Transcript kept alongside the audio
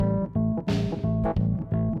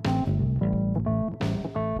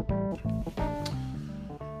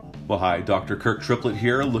Well, hi, Dr. Kirk Triplett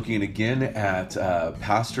here, looking again at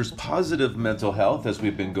pastors' positive mental health as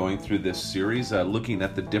we've been going through this series, looking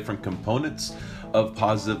at the different components of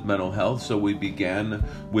positive mental health. So we began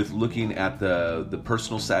with looking at the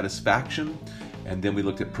personal satisfaction, and then we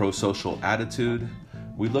looked at pro-social attitude.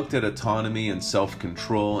 We looked at autonomy and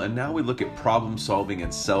self-control, and now we look at problem-solving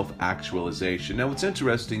and self-actualization. Now, what's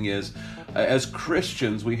interesting is, as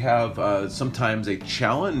Christians, we have sometimes a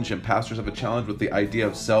challenge, and pastors have a challenge with the idea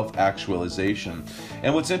of self-actualization.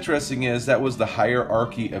 And what's interesting is that was the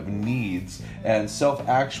hierarchy of needs, and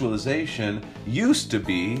self-actualization used to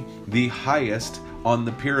be the highest on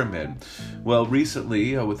the pyramid. Well,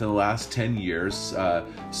 recently, within the last 10 years,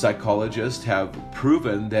 psychologists have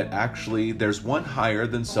proven that actually there's one higher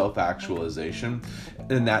than self-actualization,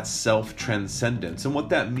 and that's self-transcendence. And what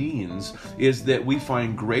that means is that we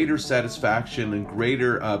find greater satisfaction and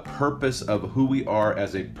greater purpose of who we are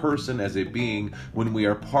as a person, as a being, when we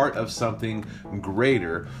are part of something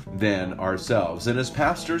greater than ourselves. And as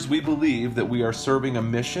pastors, we believe that we are serving a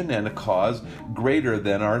mission and a cause greater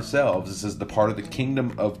than ourselves. This is the part of the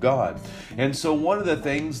kingdom of God. And so one of the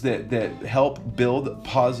things that help build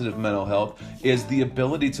positive mental health is the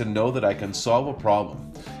ability to know that I can solve a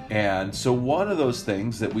problem. And so one of those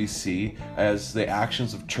things that we see as the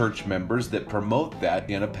actions of church members that promote that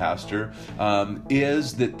in a pastor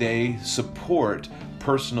is that they support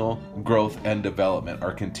personal growth and development,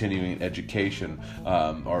 our continuing education,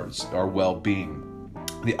 our well-being.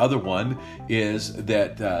 The other one is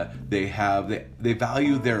that they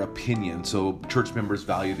value their opinion. So church members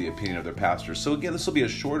value the opinion of their pastors. So again, this will be a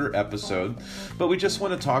shorter episode, but we just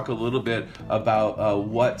want to talk a little bit about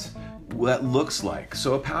what that looks like.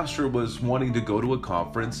 So a pastor was wanting to go to a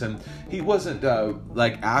conference, and he wasn't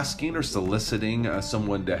like asking or soliciting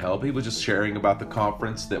someone to help. He was just sharing about the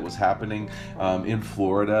conference that was happening in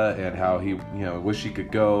Florida and how he wished he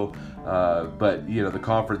could go, but the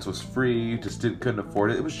conference was free, just couldn't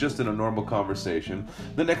afford it. It was just in a normal conversation.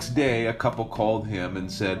 The next day, a couple called him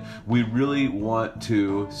and said, "We really want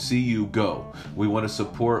to see you go. We want to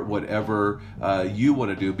support whatever you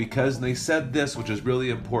want to do," because they said this, which is really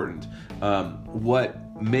important. What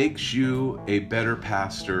makes you a better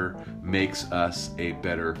pastor makes us a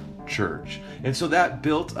better church. And so that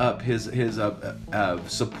built up his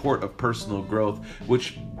support of personal growth,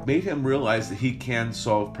 which made him realize that he can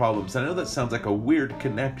solve problems. I know that sounds like a weird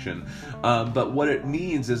connection, but what it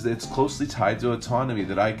means is that it's closely tied to autonomy,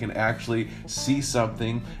 that I can actually see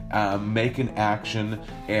something, make an action,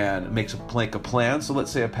 and make a plan. So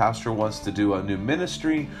let's say a pastor wants to do a new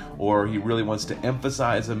ministry, or he really wants to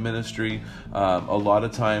emphasize a ministry. A lot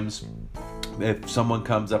of times, if someone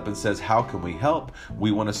comes up and says, "How can we help?"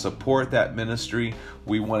 We want to support that ministry.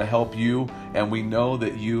 We want to help you, and we know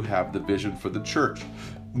that you have the vision for the church.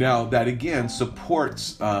 Now, that again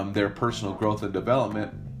supports their personal growth and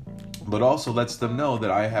development, but also lets them know that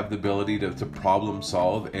I have the ability to problem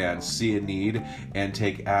solve and see a need and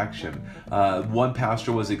take action. One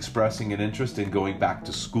pastor was expressing an interest in going back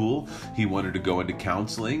to school. He wanted to go into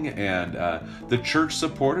counseling, and the church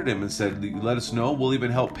supported him and said, "Let us know, we'll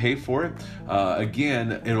even help pay for it.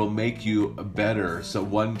 Again, it'll make you better." So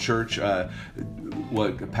one church, a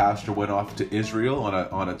pastor went off to Israel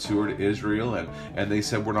on a tour to Israel, and they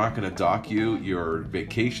said, "We're not going to dock you your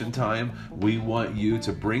vacation time. We want you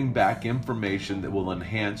to bring back information that will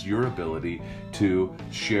enhance your ability to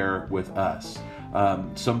share with us."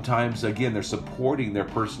 Sometimes, again, they're supporting their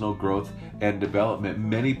personal growth and development.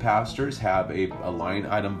 Many pastors have a line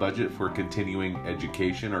item budget for continuing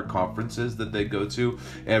education or conferences that they go to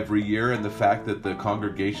every year, and the fact that the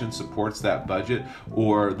congregation supports that budget,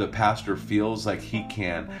 or the pastor feels like he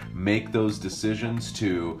can make those decisions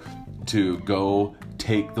to go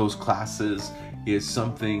take those classes, is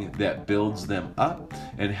something that builds them up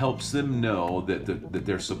and helps them know that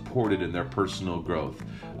they're supported in their personal growth.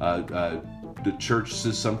 The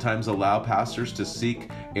churches sometimes allow pastors to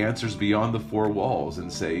seek answers beyond the four walls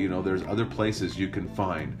and say, there's other places you can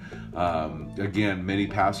find. Again, many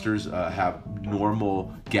pastors have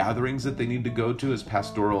normal gatherings that they need to go to as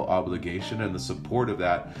pastoral obligation, and the support of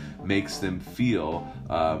that makes them feel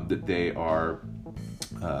that they are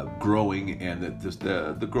growing, and that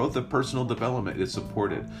the growth of personal development is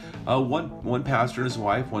supported. One pastor and his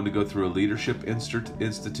wife wanted to go through a leadership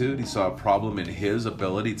institute. He saw a problem in his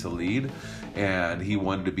ability to lead, and he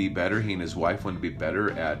wanted to be better. He and his wife wanted to be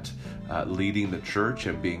better at leading the church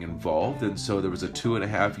and being involved. And so there was a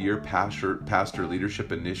 2.5-year pastor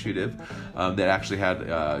leadership initiative that actually had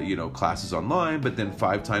classes online, but then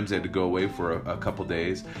 5 times they had to go away for a couple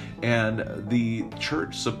days. And the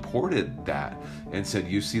church supported that and said,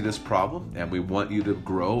 you see this problem and we want you to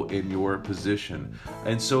grow in your position.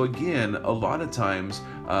 And so again, a lot of times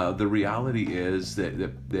the reality is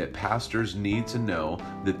that pastors need to know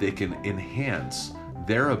that they can enhance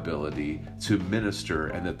their ability to minister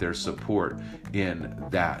and that their support in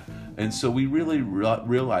that. And so we really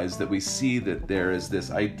realize that we see that there is this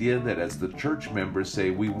idea that as the church members say,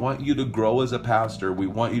 we want you to grow as a pastor, we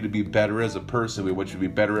want you to be better as a person, we want you to be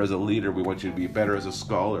better as a leader, we want you to be better as a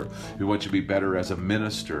scholar, we want you to be better as a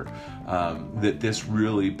minister, that this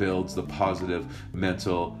really builds the positive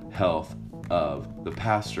mental health of the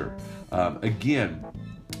pastor. Again,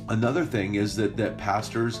 another thing is that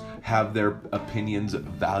pastors have their opinions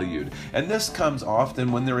valued. And this comes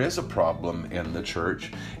often when there is a problem in the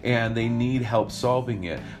church and they need help solving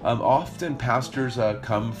it. Often pastors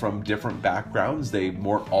come from different backgrounds. They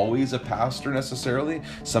weren't always a pastor necessarily.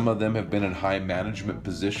 Some of them have been in high management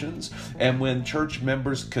positions. And when church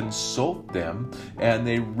members consult them and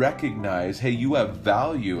they recognize, hey, you have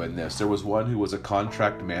value in this. There was one who was a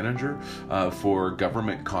contract manager for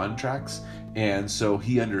government contracts. And so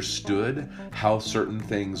he understood how certain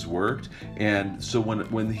things worked. And so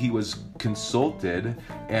when he was consulted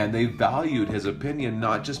and they valued his opinion,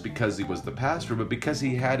 not just because he was the pastor, but because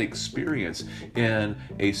he had experience in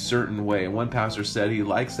a certain way. And one pastor said he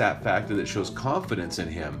likes that fact that it shows confidence in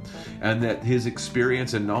him and that his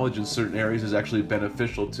experience and knowledge in certain areas is actually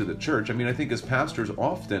beneficial to the church. I mean, I think as pastors,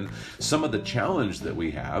 often some of the challenge that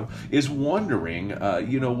we have is wondering,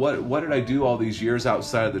 what did I do all these years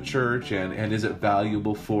outside of the church, and is it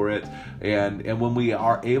valuable for it? And when we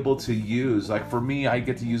are able to use, like for me, I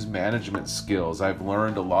get to use management skills. I've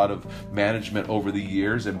learned a lot of management over the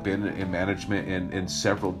years and been in management in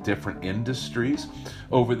several different industries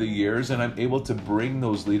over the years, and I'm able to bring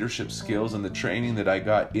those leadership skills and the training that I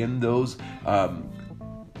got in those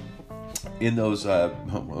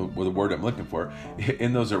the word I'm looking for,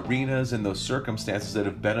 in those arenas, in those circumstances that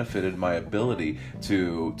have benefited my ability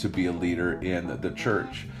to be a leader in the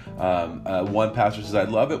church. One pastor says, I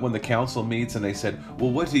love it when the council meets and they said,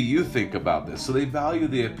 well, what do you think about this? So they value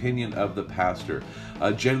the opinion of the pastor.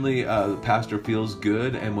 Generally, the pastor feels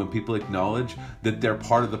good, and when people acknowledge that they're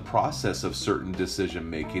part of the process of certain decision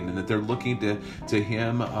making and that they're looking to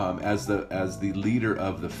him as the leader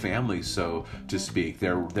of the family, so to speak,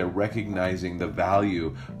 they're recognizing the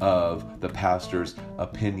value of the pastor's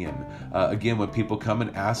opinion. Again, when people come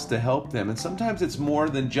and ask to help them, and sometimes it's more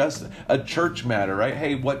than just a church matter, right?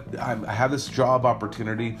 Hey, I have this job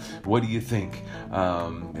opportunity. What do you think?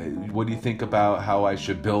 What do you think about how I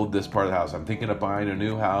should build this part of the house? I'm thinking of buying a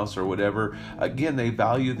new house or whatever. Again, they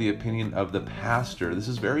value the opinion of the pastor. This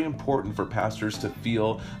is very important for pastors to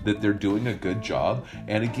feel that they're doing a good job.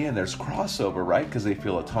 And again, there's crossover, right? Because they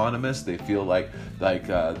feel autonomous. They feel like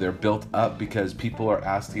they're built up because people are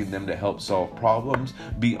asking them to help solve problems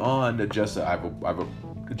beyond just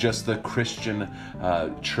just the Christian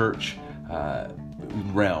church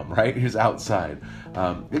realm, right? Who's outside.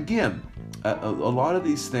 Again, a lot of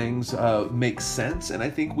these things make sense, and I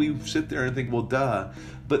think we sit there and think, well, duh.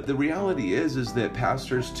 But the reality is that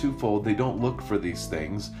pastors, twofold, they don't look for these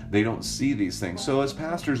things. They don't see these things. So as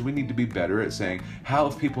pastors, we need to be better at saying, how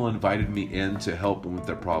have people invited me in to help them with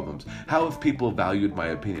their problems? How have people valued my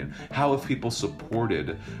opinion? How have people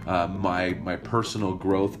supported my personal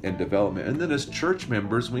growth and development? And then as church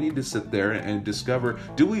members, we need to sit there and discover,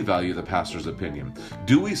 do we value the pastor's opinion?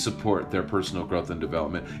 Do we support their personal growth and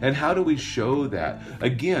development? And how do we show that?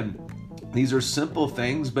 Again, these are simple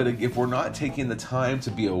things, but if we're not taking the time to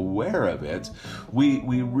be aware of it, we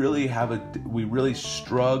really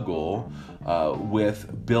struggle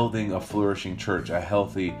with building a flourishing church, a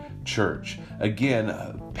healthy church.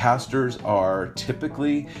 Again, pastors are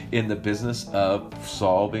typically in the business of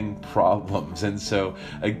solving problems, and so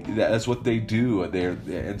that's what they do.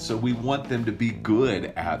 And so we want them to be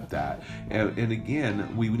good at that. And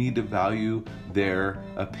again, we need to value their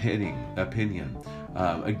opinion.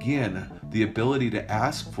 Again, the ability to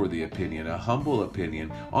ask for the opinion, a humble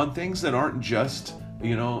opinion on things that aren't just,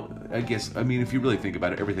 if you really think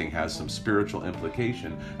about it, everything has some spiritual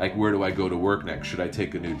implication. Like, where do I go to work next? Should I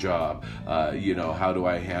take a new job? How do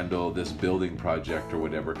I handle this building project or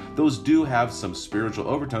whatever? Those do have some spiritual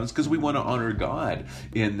overtones because we want to honor God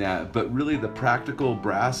in that. But really the practical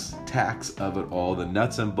brass tacks of it all, the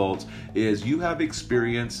nuts and bolts, is you have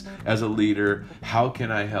experience as a leader. How can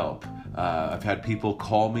I help? I've had people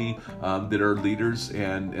call me that are leaders,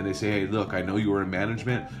 and they say, hey, look, I know you were in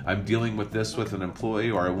management. I'm dealing with this with an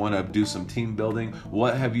employee, or I want to do some team building.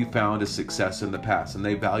 What have you found as success in the past? And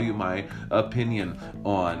they value my opinion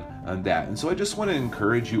on that. And so I just want to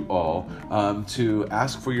encourage you all to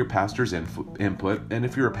ask for your pastor's input. And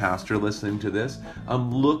if you're a pastor listening to this,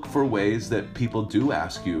 look for ways that people do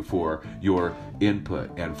ask you for your input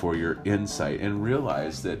and for your insight, and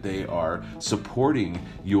realize that they are supporting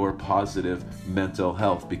your positive mental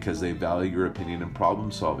health because they value your opinion and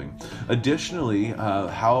problem solving. Additionally,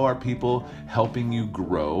 how are people helping you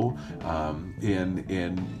grow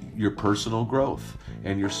in your personal growth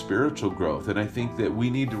and your spiritual growth? And I think that we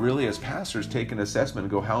need to really, as pastors, take an assessment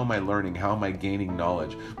and go, how am I learning? How am I gaining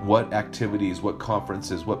knowledge? What activities, what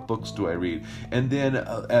conferences, what books do I read? And then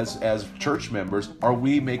as church members, are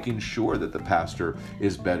we making sure that the pastor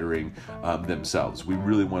is bettering themselves? We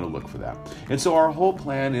really want to look for that. And so our whole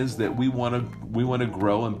plan is that we want to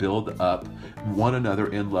grow and build up one another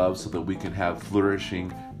in love so that we can have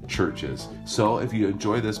flourishing churches. So if you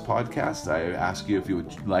enjoy this podcast, I ask you, if you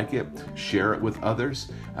would like it, share it with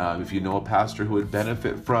others. If you know a pastor who would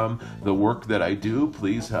benefit from the work that I do,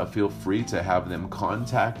 please feel free to have them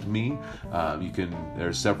contact me.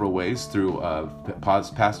 There's several ways through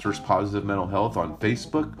Pastors Positive Mental Health on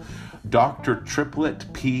Facebook, Dr.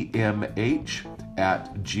 Triplet PMH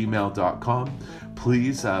at gmail.com.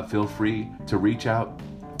 Please feel free to reach out,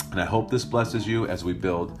 and I hope this blesses you as we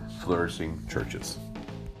build flourishing churches.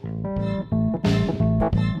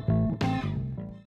 Thank you.